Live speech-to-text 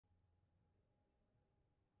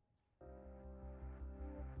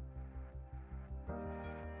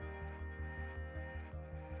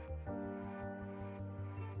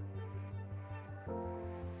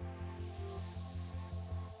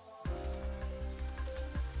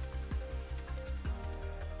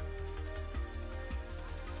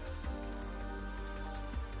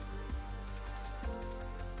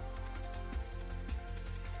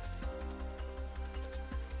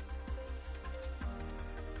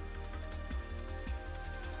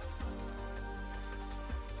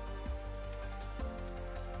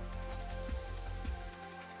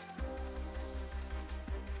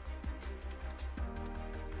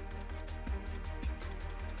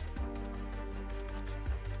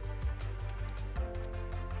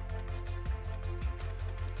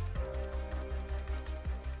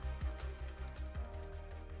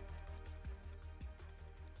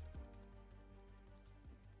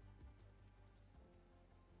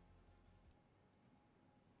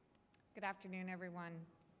Good afternoon, everyone.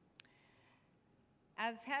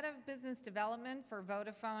 As Head of Business Development for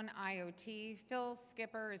Vodafone IoT, Phil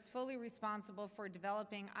Skipper is fully responsible for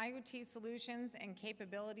developing IoT solutions and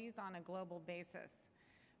capabilities on a global basis.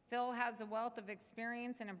 Phil has a wealth of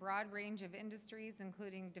experience in a broad range of industries,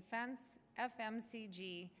 including defense,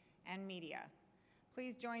 FMCG, and media.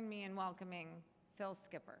 Please join me in welcoming Phil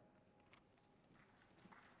Skipper.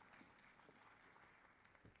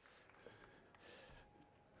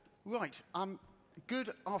 Right.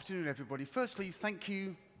 Good afternoon, everybody. Firstly, thank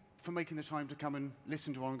you for making the time to come and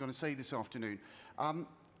listen to what I'm going to say this afternoon. I'm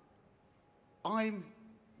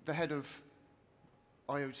the head of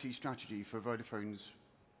IoT strategy for Vodafone's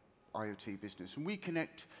IoT business, and we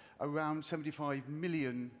connect around 75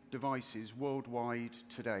 million devices worldwide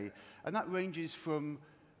today, and that ranges from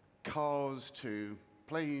cars to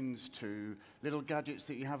planes to little gadgets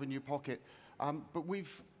that you have in your pocket, but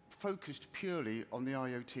we've focused purely on the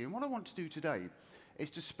IoT. And what I want to do today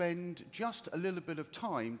is to spend just a little bit of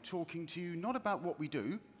time talking to you not about what we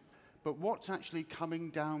do, but what's actually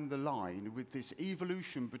coming down the line with this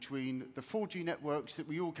evolution between the 4G networks that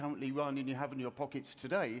we all currently run and you have in your pockets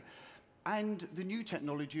today, and the new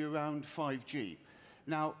technology around 5G.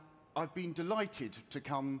 Now, I've been delighted to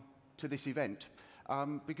come to this event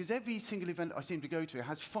because every single event I seem to go to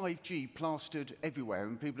has 5G plastered everywhere,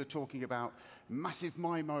 and people are talking about massive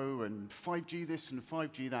MIMO and 5G this and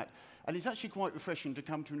 5G that. And it's actually quite refreshing to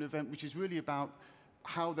come to an event which is really about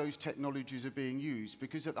how those technologies are being used,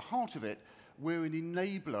 because at the heart of it, we're an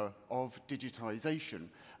enabler of digitization,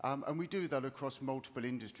 and we do that across multiple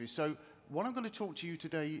industries. So what I'm going to talk to you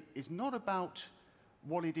today is not about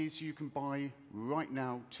what it is you can buy right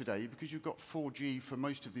now today, because you've got 4G for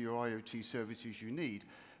most of your IoT services you need,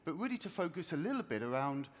 but really to focus a little bit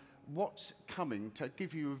around what's coming, to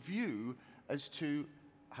give you a view as to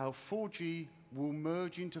how 4G will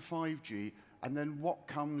merge into 5G and then what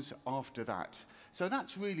comes after that. So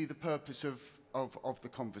that's really the purpose of the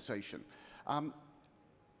conversation.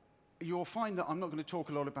 You'll find that I'm not going to talk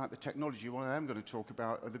a lot about the technology. What I am going to talk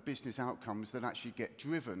about are the business outcomes that actually get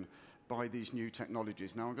driven by these new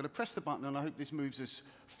technologies. Now, I'm going to press the button, and I hope this moves us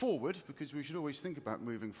forward, because we should always think about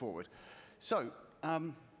moving forward. So,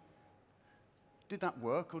 did that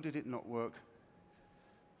work, or did it not work?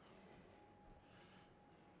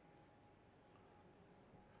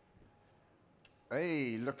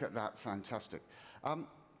 Hey, look at that, fantastic.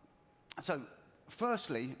 So,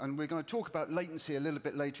 firstly, and we're going to talk about latency a little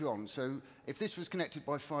bit later on, so if this was connected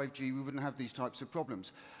by 5G, we wouldn't have these types of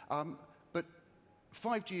problems. But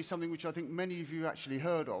 5G is something which I think many of you actually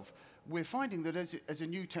heard of. We're finding that as a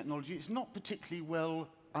new technology, it's not particularly well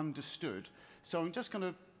understood. So I'm just going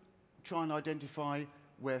to try and identify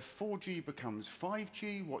where 4G becomes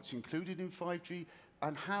 5G, what's included in 5G,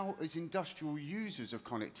 and how, as industrial users of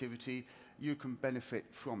connectivity, you can benefit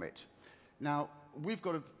from it. Now, we've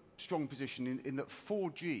got a strong position in that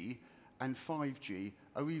 4G and 5G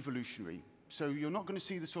are evolutionary. So you're not going to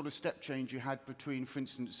see the sort of step change you had between, for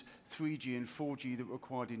instance, 3G and 4G that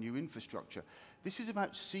required a new infrastructure. This is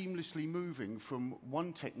about seamlessly moving from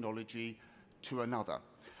one technology to another.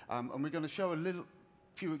 And we're going to show a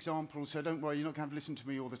few examples, so don't worry, you're not going to have to listen to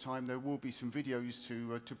me all the time. There will be some videos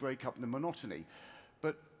to break up the monotony.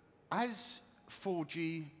 But as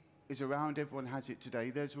 4G is around, everyone has it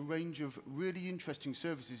today, there's a range of really interesting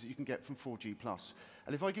services that you can get from 4G+.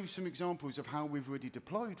 And if I give you some examples of how we've already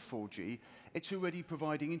deployed 4G, it's already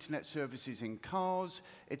providing internet services in cars,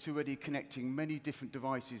 it's already connecting many different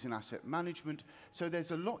devices in asset management, so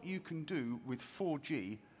there's a lot you can do with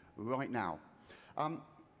 4G right now.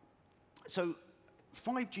 So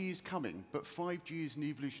 5G is coming, but 5G is an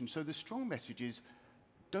evolution, so the strong message is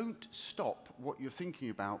don't stop what you're thinking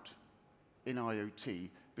about in IoT,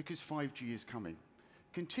 because 5G is coming.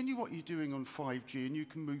 Continue what you're doing on 5G, and you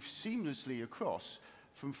can move seamlessly across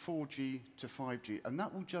from 4G to 5G, and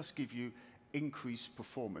that will just give you increased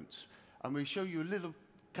performance. And we'll show you a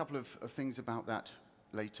couple of things about that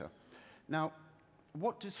later. Now,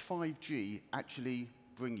 what does 5G actually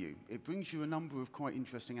bring you? It brings you a number of quite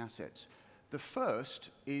interesting assets. The first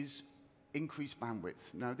is increased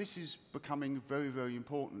bandwidth. Now, this is becoming very, very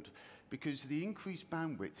important, because the increased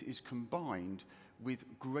bandwidth is combined with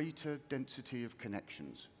greater density of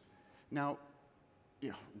connections. Now,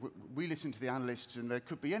 we listen to the analysts, and there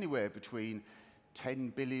could be anywhere between 10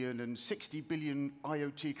 billion and 60 billion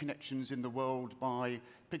IoT connections in the world by,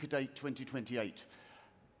 pick a date, 2028.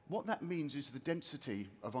 What that means is the density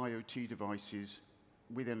of IoT devices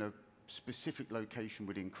within a specific location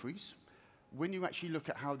would increase. When you actually look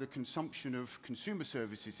at how the consumption of consumer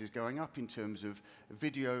services is going up in terms of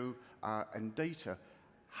video and data,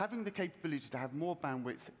 having the capability to have more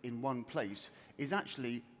bandwidth in one place is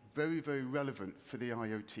actually very, very relevant for the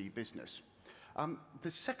IoT business.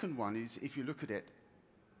 The second one is, if you look at it,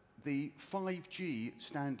 the 5G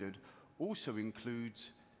standard also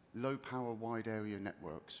includes low-power wide area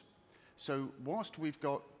networks. So whilst we've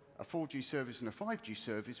got a 4G service and a 5G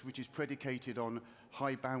service, which is predicated on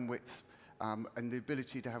high bandwidth and the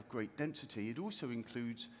ability to have great density, it also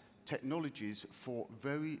includes technologies for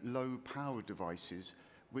very low power devices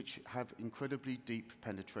which have incredibly deep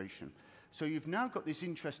penetration. So you've now got this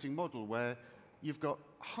interesting model where you've got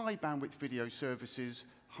high bandwidth video services,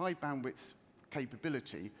 high bandwidth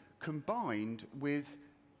capability, combined with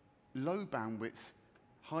low bandwidth,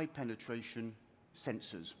 high penetration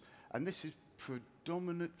sensors. And this is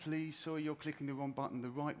predominantly, sorry, you're clicking the wrong button. The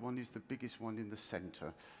right one is the biggest one in the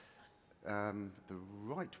center. The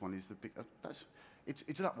right one is the big,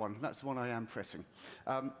 it's that one. That's the one I am pressing.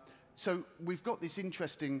 So we've got this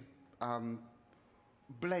interesting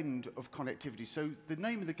blend of connectivity. So the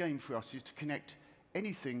name of the game for us is to connect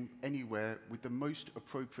anything, anywhere, with the most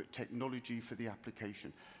appropriate technology for the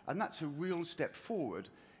application. And that's a real step forward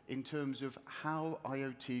in terms of how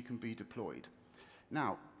IoT can be deployed.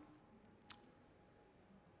 Now,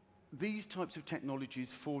 these types of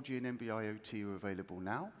technologies, 4G and NB-IoT, are available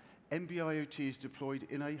now. NB-IoT is deployed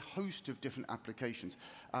in a host of different applications.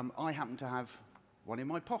 I happen to have one in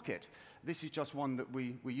my pocket. This is just one that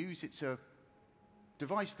we use. It's a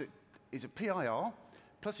device that is a PIR,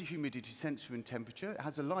 plus a humidity sensor and temperature. It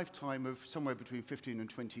has a lifetime of somewhere between 15 and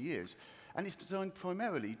 20 years. And it's designed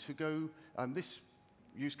primarily to go, this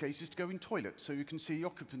use case is to go in toilets, so you can see the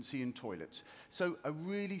occupancy in toilets. So a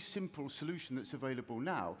really simple solution that's available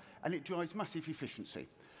now, and it drives massive efficiency.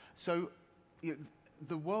 So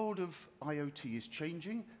the world of IoT is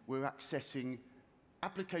changing. We're accessing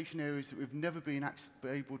application areas that we've never been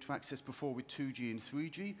able to access before with 2G and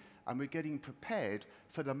 3G, and we're getting prepared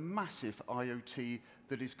for the massive IoT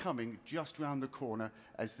that is coming just around the corner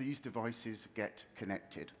as these devices get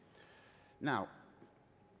connected. Now,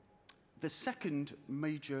 the second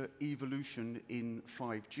major evolution in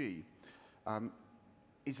 5G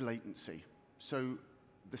is latency. So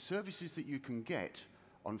the services that you can get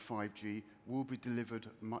on 5G will be delivered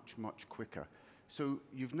much, much quicker. So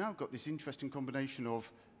you've now got this interesting combination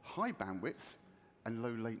of high bandwidth and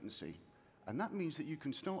low latency. And that means that you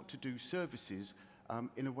can start to do services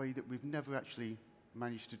in a way that we've never actually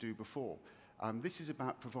managed to do before. This is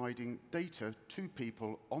about providing data to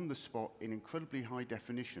people on the spot in incredibly high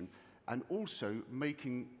definition, and also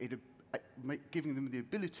making it giving them the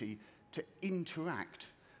ability to interact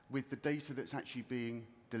with the data that's actually being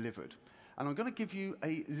delivered. And I'm going to give you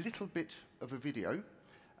a little bit of a video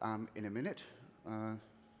in a minute.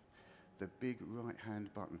 The big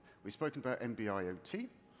right-hand button. We've spoken about NB-IoT.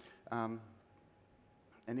 And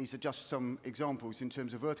these are just some examples in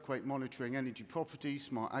terms of earthquake monitoring, energy property,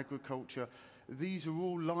 smart agriculture. These are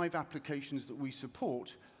all live applications that we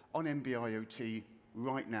support on NB-IoT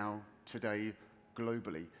right now, today,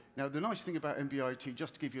 globally. Now, the nice thing about NB-IoT,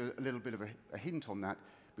 just to give you a little bit of a hint on that,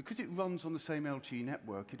 because it runs on the same LTE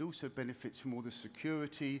network, it also benefits from all the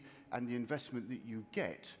security and the investment that you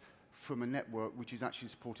get from a network which is actually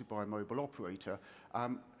supported by a mobile operator,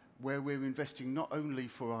 where we're investing not only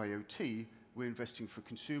for IoT, we're investing for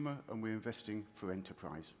consumer and we're investing for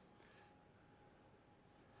enterprise.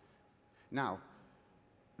 Now,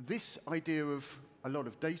 this idea of a lot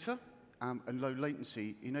of data and low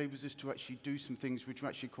latency enables us to actually do some things which are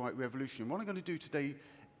actually quite revolutionary. What I'm going to do today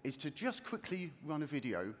is to just quickly run a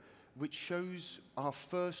video which shows our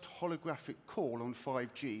first holographic call on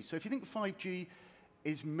 5G. So if you think 5G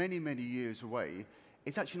is many, many years away,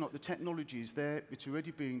 it's actually not. The technology is there. It's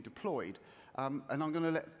already being deployed. And I'm going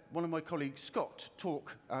to let one of my colleagues, Scott,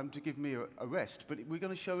 talk to give me a rest. But we're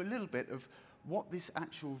going to show a little bit of what this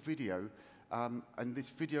actual video and this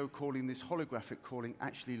video calling, this holographic calling,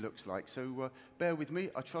 actually looks like. So bear with me.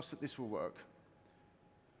 I trust that this will work.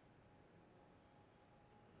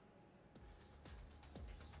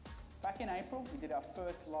 Back in April, we did our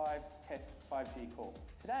first live test 5G call.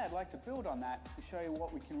 Today, I'd like to build on that to show you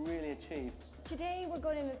what we can really achieve. Today, we're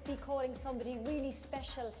going to be calling somebody really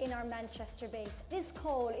special in our Manchester base. This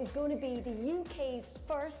call is going to be the UK's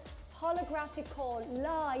first holographic call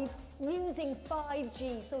live using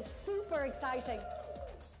 5G, so super exciting.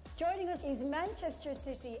 Joining us is Manchester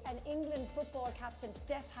City and England football captain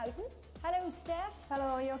Steph Houghton. Hello, Steph. Hello,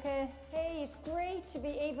 are you okay? Hey, it's great to be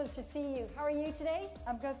able to see you. How are you today?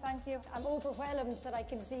 I'm good, thank you. I'm overwhelmed that I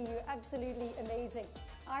can see you. Absolutely amazing.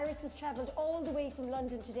 Iris has travelled all the way from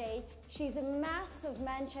London today. She's a massive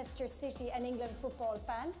Manchester City and England football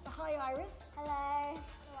fan. Hi, Iris. Hello.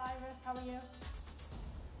 Hello, Iris. How are you?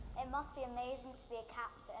 must be amazing to be a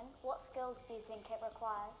captain. What skills do you think it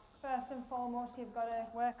requires? First and foremost, you've got to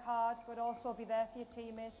work hard, but also be there for your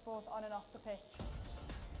teammates, both on and off the pitch.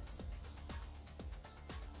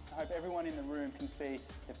 I hope everyone in the room can see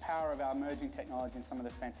the power of our emerging technology and some of the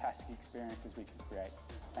fantastic experiences we can create.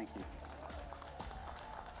 Thank you.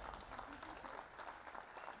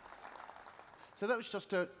 So that was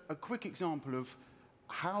just a quick example of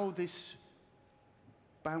how this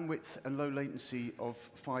bandwidth and low latency of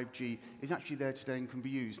 5G is actually there today and can be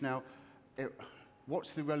used. Now,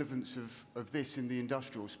 what's the relevance of this in the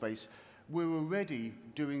industrial space? We're already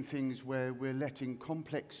doing things where we're letting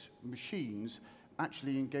complex machines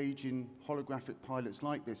actually engage in holographic pilots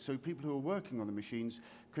like this, so people who are working on the machines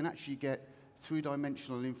can actually get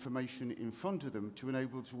three-dimensional information in front of them to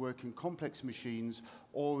enable them to work in complex machines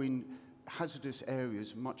or in hazardous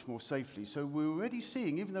areas much more safely. So we're already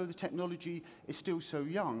seeing, even though the technology is still so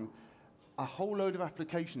young, a whole load of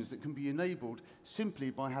applications that can be enabled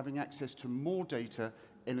simply by having access to more data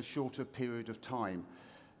in a shorter period of time.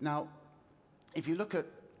 Now, if you look at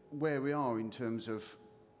where we are in terms of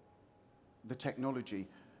the technology,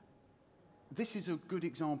 this is a good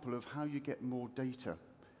example of how you get more data.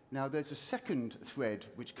 Now, there's a second thread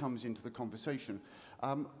which comes into the conversation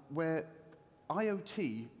where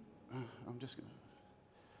IoT,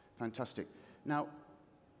 fantastic. Now,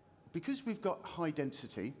 because we've got high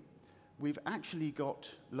density, we've actually got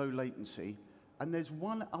low latency, and there's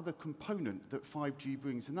one other component that 5G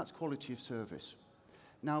brings, and that's quality of service.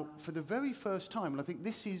 Now, for the very first time, and I think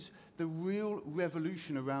this is the real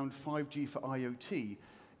revolution around 5G for IoT,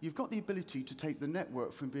 you've got the ability to take the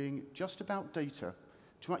network from being just about data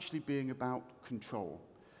to actually being about control.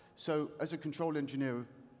 So, as a control engineer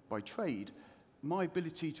by trade, my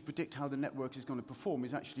ability to predict how the network is going to perform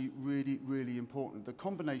is actually really, really important. The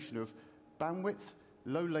combination of bandwidth,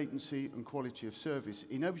 low latency, and quality of service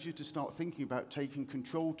enables you to start thinking about taking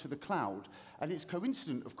control to the cloud. And it's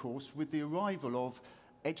coincident, of course, with the arrival of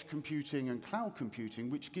edge computing and cloud computing,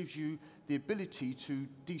 which gives you the ability to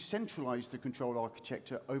decentralize the control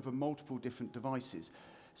architecture over multiple different devices.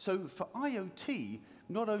 So for IoT,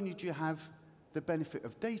 not only do you have the benefit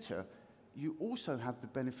of data, you also have the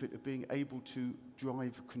benefit of being able to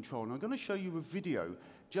drive control. And I'm going to show you a video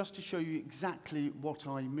just to show you exactly what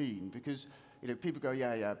I mean, because people go,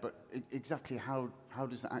 yeah, but exactly how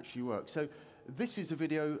does that actually work? So this is a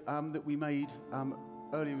video that we made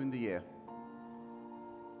earlier in the year.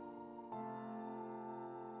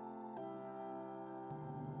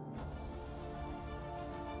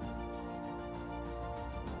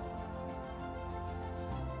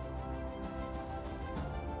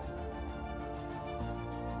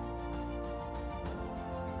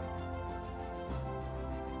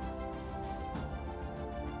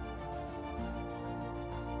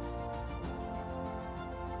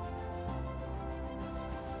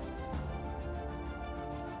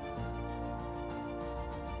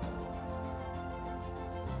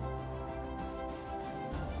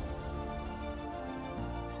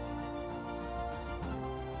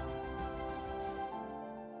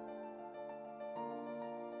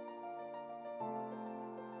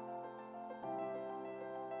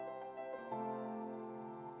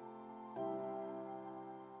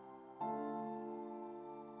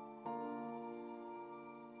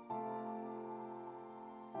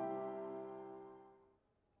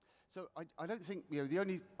 So I don't think,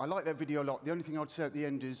 I like that video a lot. The only thing I'd say at the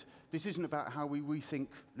end is, this isn't about how we rethink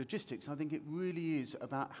logistics. I think it really is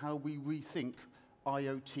about how we rethink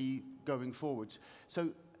IoT going forwards.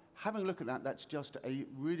 So having a look at that, that's just a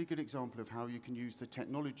really good example of how you can use the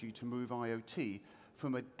technology to move IoT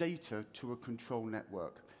from a data to a control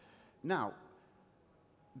network. Now,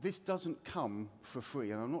 this doesn't come for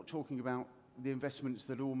free, and I'm not talking about the investments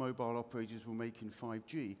that all mobile operators will make in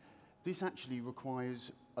 5G. This actually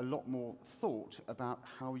requires a lot more thought about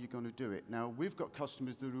how you're going to do it. Now, we've got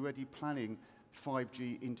customers that are already planning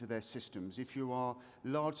 5G into their systems. If you are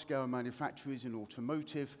large-scale manufacturers in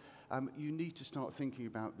automotive, you need to start thinking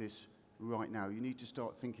about this right now. You need to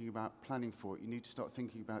start thinking about planning for it. You need to start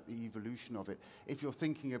thinking about the evolution of it. If you're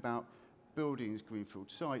thinking about buildings, greenfield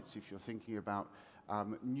sites, if you're thinking about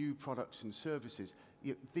new products and services,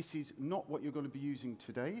 this is not what you're going to be using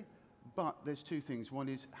today. But there's two things. One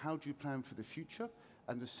is, how do you plan for the future?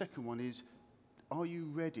 And the second one is, are you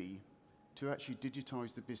ready to actually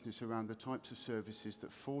digitize the business around the types of services that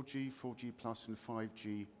 4G, 4G Plus, and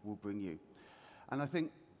 5G will bring you? And I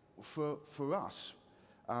think for us,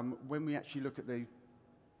 when we actually look at the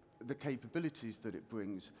capabilities that it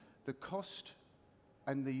brings, the cost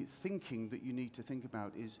and the thinking that you need to think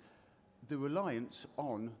about is the reliance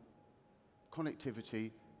on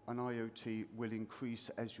connectivity and IoT will increase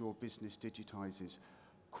as your business digitizes.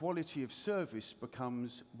 Quality of service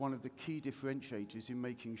becomes one of the key differentiators in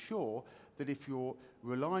making sure that if you're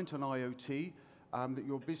reliant on IoT, that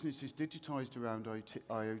your business is digitized around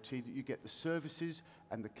IoT, that you get the services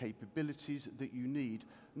and the capabilities that you need,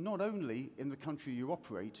 not only in the country you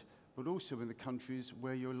operate, but also in the countries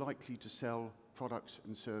where you're likely to sell products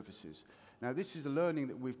and services. Now, this is a learning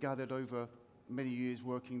that we've gathered over many years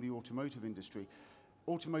working in the automotive industry.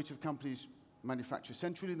 Automotive companies manufacture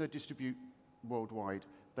centrally and they distribute worldwide.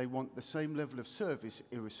 They want the same level of service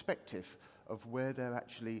irrespective of where they're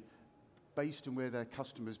actually based and where their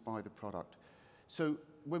customers buy the product. So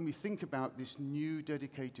when we think about this new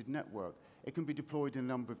dedicated network, it can be deployed in a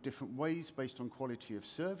number of different ways based on quality of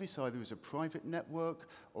service, either as a private network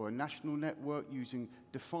or a national network using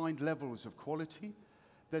defined levels of quality.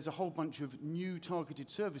 There's a whole bunch of new targeted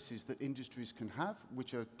services that industries can have,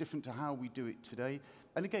 which are different to how we do it today.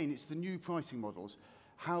 And again, it's the new pricing models.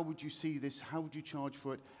 How would you see this? How would you charge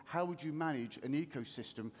for it? How would you manage an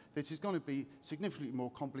ecosystem that is going to be significantly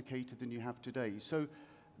more complicated than you have today? So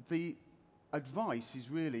the advice is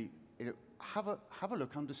really, have a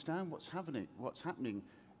look, understand what's happening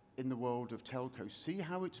in the world of telco. See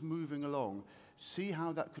how it's moving along. See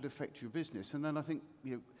how that could affect your business. And then I think,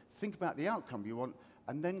 think about the outcome you want,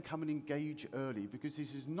 and then come and engage early, because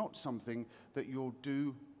this is not something that you'll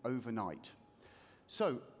do overnight.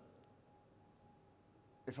 So,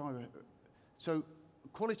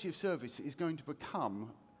 quality of service is going to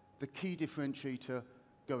become the key differentiator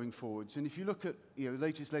going forwards. And if you look at the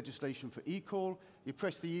latest legislation for eCall, you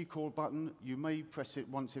press the eCall button, you may press it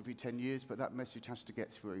once every 10 years, but that message has to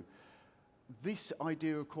get through. This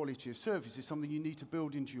idea of quality of service is something you need to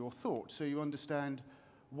build into your thoughts so you understand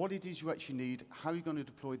what it is you actually need, how you're going to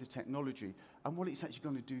deploy the technology, and what it's actually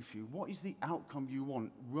going to do for you. What is the outcome you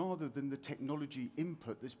want, rather than the technology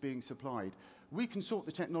input that's being supplied? We can sort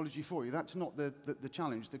the technology for you. That's not the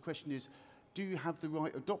challenge. The question is, do you have the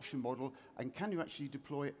right adoption model, and can you actually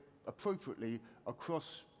deploy it appropriately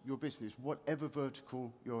across your business, whatever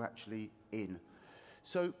vertical you're actually in?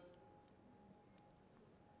 So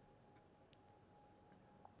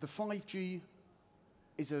the 5G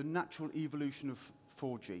is a natural evolution of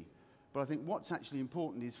 4G. But I think what's actually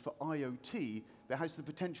important is for IoT, that has the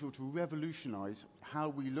potential to revolutionize how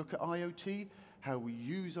we look at IoT, how we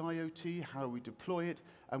use IoT, how we deploy it,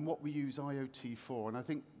 and what we use IoT for. And I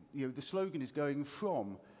think the slogan is going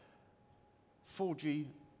from 4G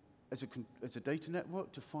as a data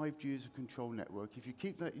network to 5G as a control network. If you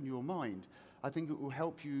keep that in your mind, I think it will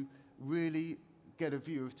help you really get a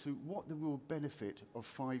view as to what the real benefit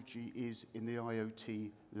of 5G is in the IoT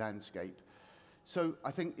landscape. So I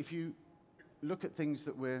think if you look at things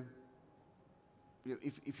that we're,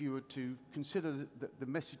 if you were to consider the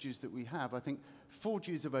messages that we have, I think 4G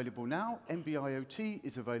is available now, NB-IoT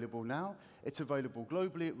is available now, it's available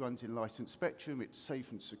globally, it runs in licensed spectrum, it's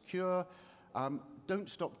safe and secure. Don't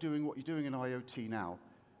stop doing what you're doing in IoT now.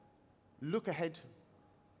 Look ahead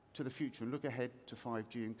to the future and look ahead to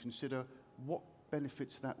 5G and consider what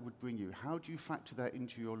benefits that would bring you. How do you factor that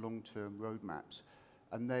into your long-term roadmaps?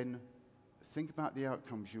 And then think about the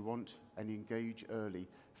outcomes you want and engage early.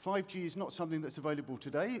 5G is not something that's available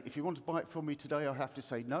today. If you want to buy it from me today, I'll have to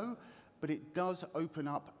say no, but it does open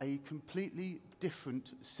up a completely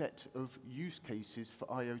different set of use cases for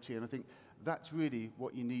IoT, and I think that's really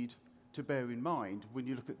what you need to bear in mind when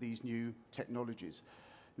you look at these new technologies.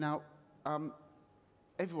 Now,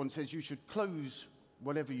 everyone says you should close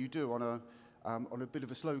whatever you do on a bit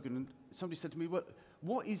of a slogan, and somebody said to me, well,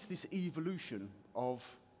 what is this evolution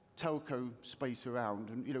of telco space around,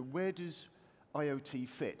 and where does IoT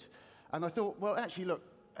fit? And I thought, well, actually, look,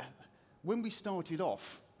 when we started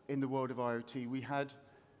off in the world of IoT, we had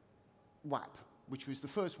WAP, which was the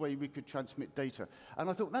first way we could transmit data. And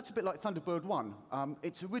I thought, that's a bit like Thunderbird 1.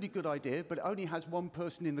 It's a really good idea, but it only has one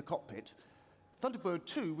person in the cockpit. Thunderbird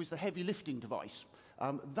 2 was the heavy lifting device.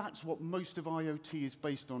 That's what most of IoT is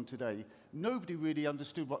based on today. Nobody really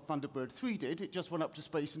understood what Thunderbird 3 did. It just went up to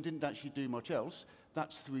space and didn't actually do much else.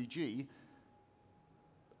 That's 3G.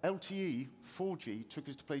 LTE, 4G, took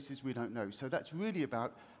us to places we don't know. So that's really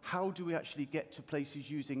about how do we actually get to places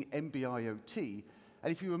using NB-IoT.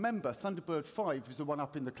 And if you remember, Thunderbird 5 was the one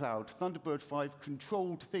up in the cloud. Thunderbird 5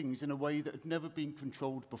 controlled things in a way that had never been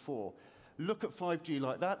controlled before. Look at 5G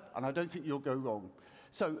like that, and I don't think you'll go wrong.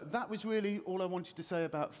 So that was really all I wanted to say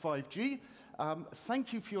about 5G.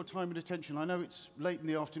 Thank you for your time and attention. I know it's late in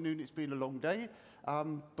the afternoon, it's been a long day,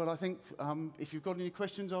 but I think if you've got any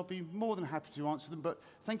questions, I'll be more than happy to answer them. But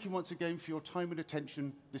thank you once again for your time and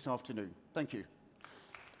attention this afternoon. Thank you.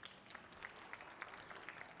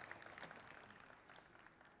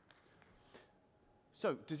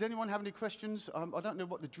 So, does anyone have any questions? I don't know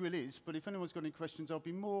what the drill is, but if anyone's got any questions, I'll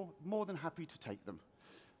be more than happy to take them.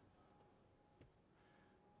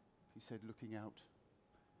 He said, looking out.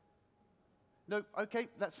 No, okay,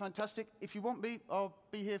 that's fantastic. If you want me, I'll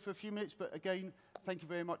be here for a few minutes, but again, thank you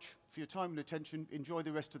very much for your time and attention. Enjoy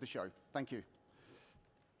the rest of the show. Thank you.